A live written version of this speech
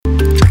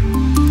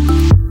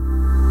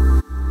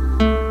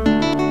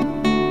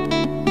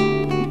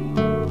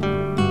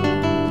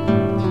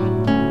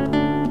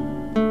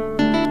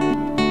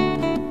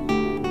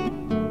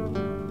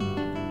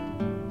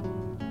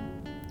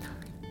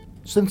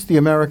Since the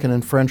American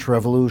and French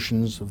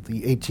revolutions of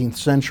the 18th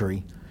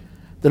century,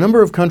 the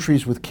number of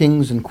countries with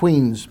kings and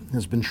queens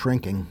has been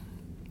shrinking.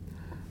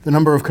 The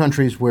number of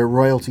countries where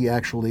royalty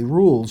actually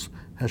rules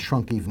has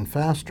shrunk even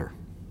faster.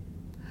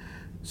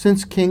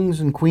 Since kings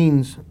and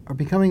queens are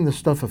becoming the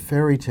stuff of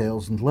fairy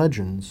tales and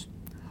legends,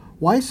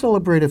 why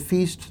celebrate a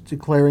feast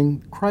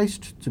declaring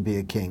Christ to be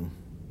a king?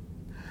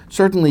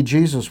 Certainly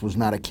Jesus was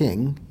not a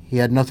king. He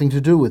had nothing to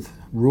do with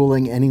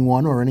ruling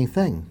anyone or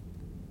anything.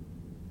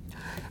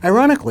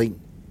 Ironically,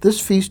 this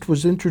feast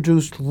was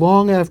introduced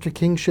long after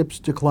kingship's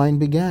decline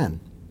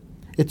began.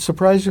 It's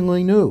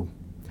surprisingly new.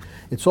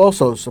 It's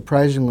also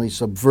surprisingly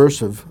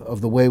subversive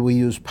of the way we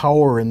use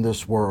power in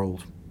this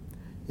world.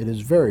 It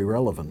is very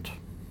relevant.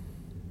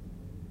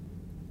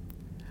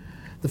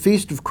 The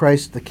Feast of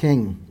Christ the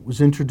King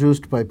was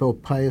introduced by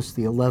Pope Pius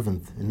XI in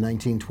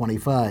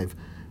 1925,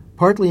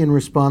 partly in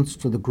response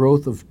to the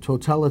growth of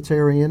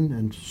totalitarian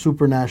and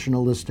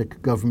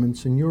supranationalistic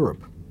governments in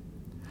Europe.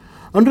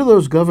 Under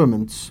those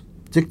governments,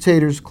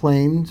 dictators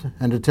claimed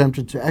and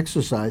attempted to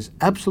exercise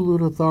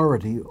absolute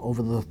authority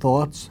over the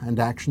thoughts and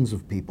actions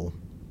of people.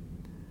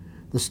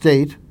 The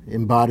state,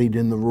 embodied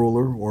in the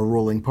ruler or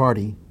ruling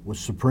party, was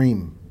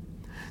supreme.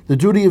 The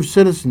duty of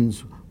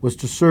citizens was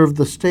to serve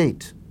the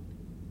state.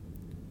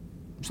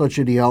 Such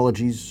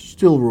ideologies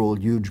still rule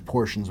huge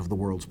portions of the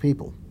world's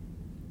people.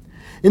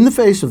 In the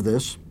face of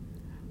this,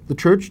 the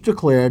Church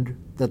declared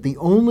that the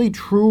only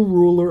true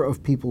ruler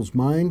of people's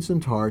minds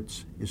and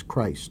hearts is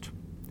Christ.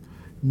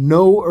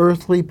 No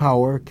earthly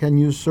power can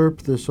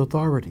usurp this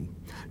authority.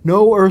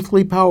 No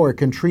earthly power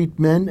can treat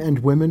men and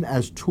women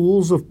as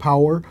tools of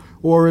power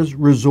or as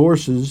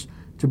resources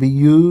to be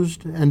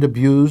used and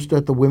abused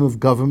at the whim of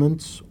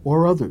governments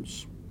or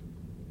others.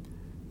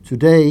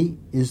 Today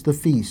is the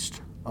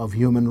feast of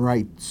human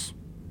rights.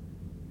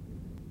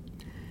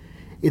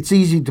 It's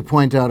easy to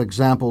point out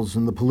examples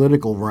in the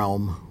political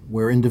realm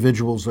where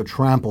individuals are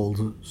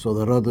trampled so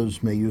that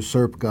others may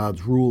usurp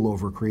God's rule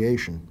over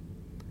creation.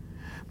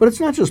 But it's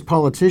not just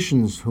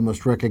politicians who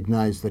must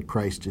recognize that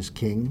Christ is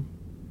king.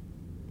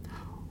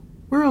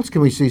 Where else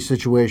can we see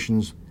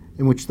situations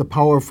in which the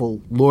powerful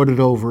lord it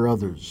over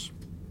others?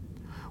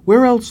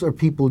 Where else are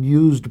people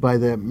used by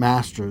their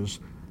masters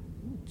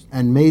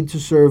and made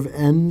to serve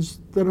ends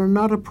that are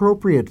not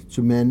appropriate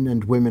to men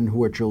and women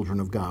who are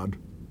children of God?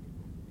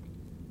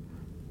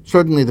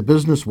 Certainly the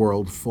business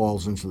world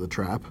falls into the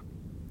trap.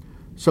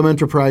 Some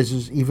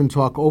enterprises even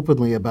talk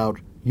openly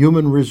about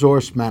human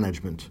resource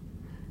management,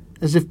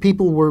 as if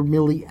people were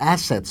merely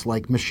assets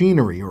like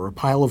machinery or a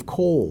pile of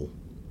coal.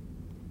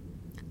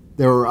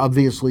 There are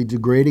obviously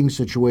degrading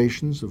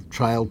situations of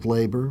child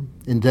labor,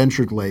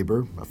 indentured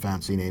labor, a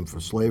fancy name for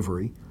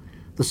slavery,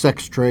 the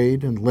sex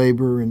trade, and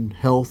labor in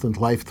health and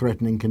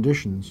life-threatening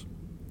conditions.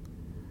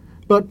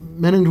 But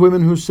men and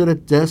women who sit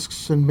at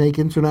desks and make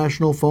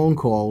international phone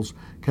calls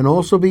can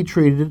also be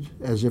treated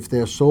as if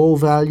their sole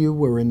value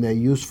were in their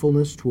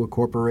usefulness to a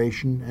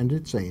corporation and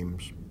its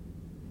aims.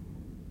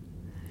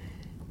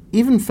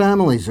 Even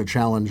families are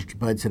challenged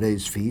by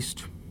today's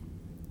feast.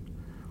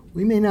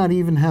 We may not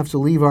even have to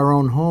leave our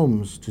own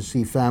homes to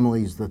see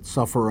families that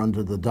suffer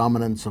under the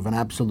dominance of an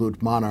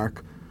absolute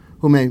monarch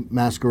who may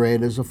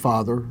masquerade as a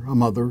father, a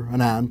mother,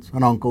 an aunt,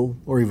 an uncle,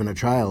 or even a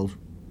child.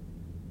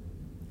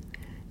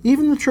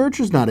 Even the church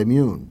is not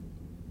immune.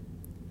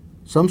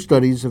 Some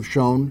studies have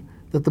shown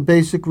that the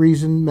basic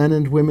reason men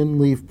and women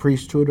leave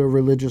priesthood or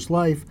religious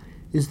life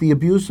is the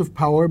abuse of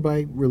power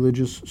by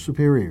religious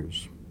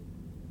superiors.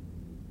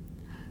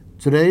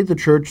 Today, the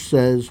church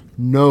says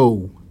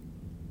no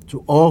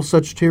to all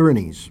such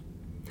tyrannies.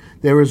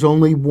 There is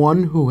only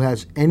one who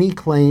has any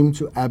claim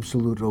to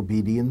absolute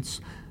obedience.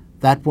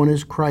 That one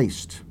is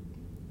Christ.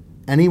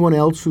 Anyone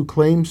else who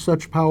claims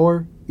such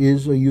power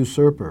is a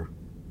usurper.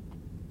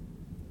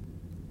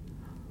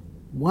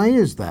 Why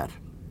is that?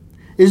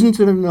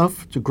 Isn't it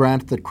enough to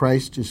grant that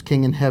Christ is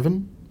king in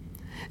heaven?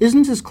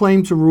 Isn't his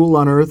claim to rule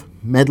on earth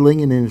meddling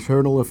in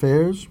internal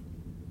affairs?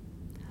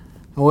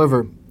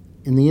 However,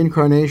 in the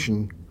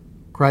incarnation,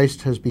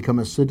 Christ has become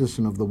a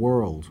citizen of the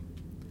world.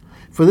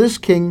 For this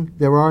king,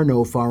 there are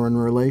no foreign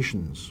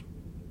relations.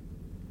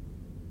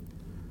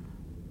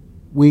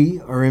 We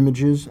are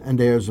images and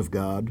heirs of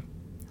God.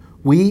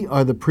 We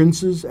are the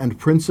princes and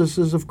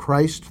princesses of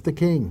Christ the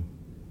King.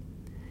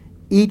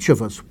 Each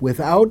of us,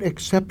 without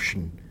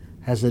exception,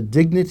 has a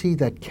dignity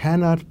that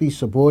cannot be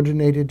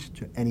subordinated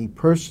to any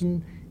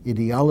person,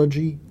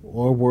 ideology,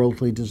 or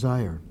worldly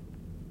desire.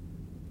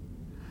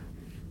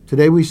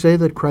 Today we say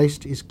that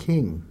Christ is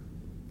King.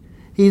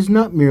 He is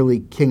not merely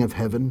King of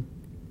heaven.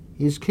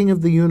 He is King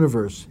of the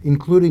universe,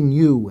 including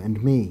you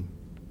and me.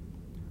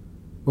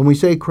 When we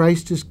say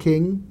Christ is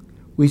King,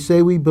 we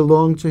say we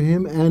belong to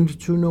him and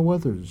to no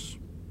others.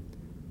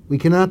 We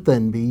cannot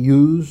then be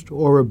used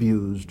or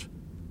abused,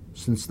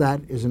 since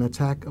that is an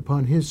attack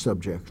upon his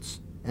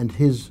subjects and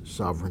his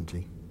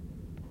sovereignty.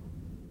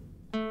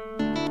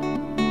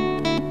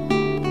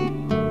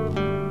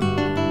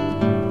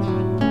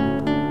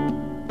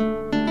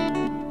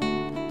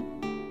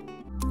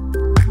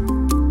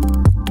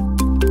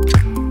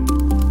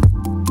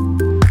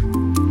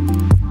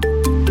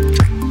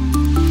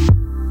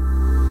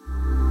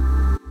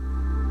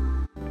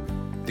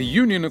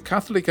 Union of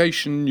Catholic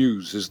Asian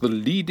News is the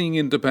leading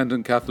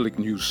independent Catholic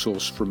news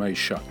source from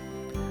Asia.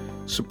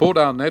 Support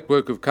our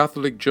network of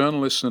Catholic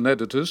journalists and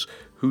editors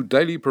who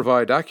daily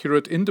provide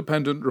accurate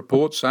independent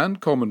reports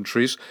and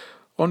commentaries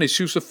on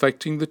issues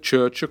affecting the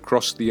Church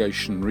across the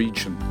Asian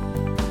region.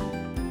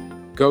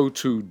 Go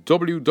to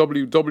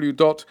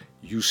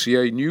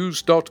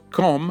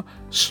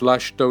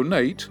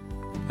www.ucanews.com/donate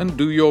and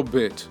do your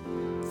bit.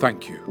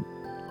 Thank you.